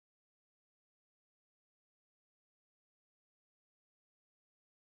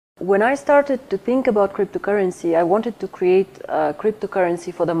When I started to think about cryptocurrency, I wanted to create a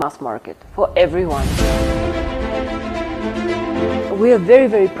cryptocurrency for the mass market, for everyone. We are very,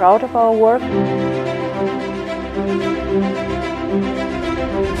 very proud of our work.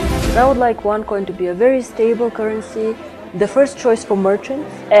 I would like OneCoin to be a very stable currency, the first choice for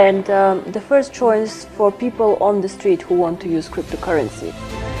merchants, and the first choice for people on the street who want to use cryptocurrency.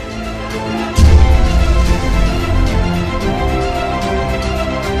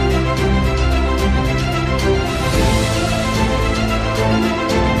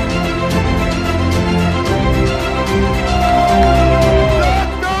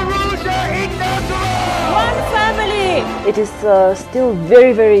 It is still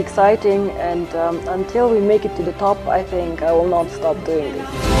very, very exciting, and until we make it to the top, I think I will not stop doing this.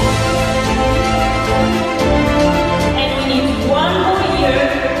 And we need one more year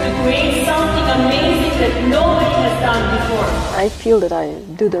to create something amazing that nobody has done before. I feel that I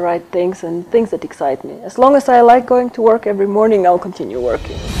do the right things and things that excite me. As long as I like going to work every morning, I'll continue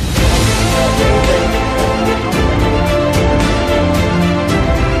working.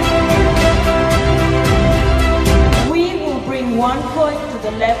 OneCoin to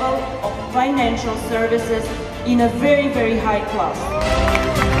the level of financial services in a very, very high class.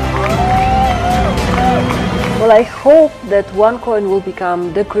 Well, I hope that OneCoin will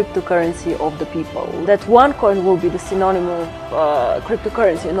become the cryptocurrency of the people. That OneCoin will be the synonym of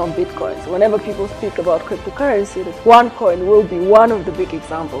cryptocurrency, not Bitcoin. So whenever people speak about cryptocurrency, that OneCoin will be one of the big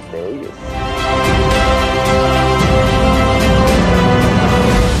examples they will use.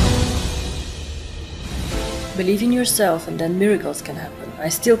 Believe in yourself and then miracles can happen. I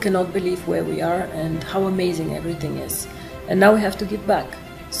still cannot believe where we are and how amazing everything is. And now we have to give back.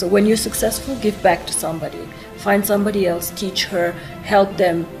 So when you're successful, give back to somebody. Find somebody else, teach her, help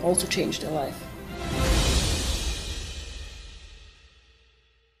them also change their life.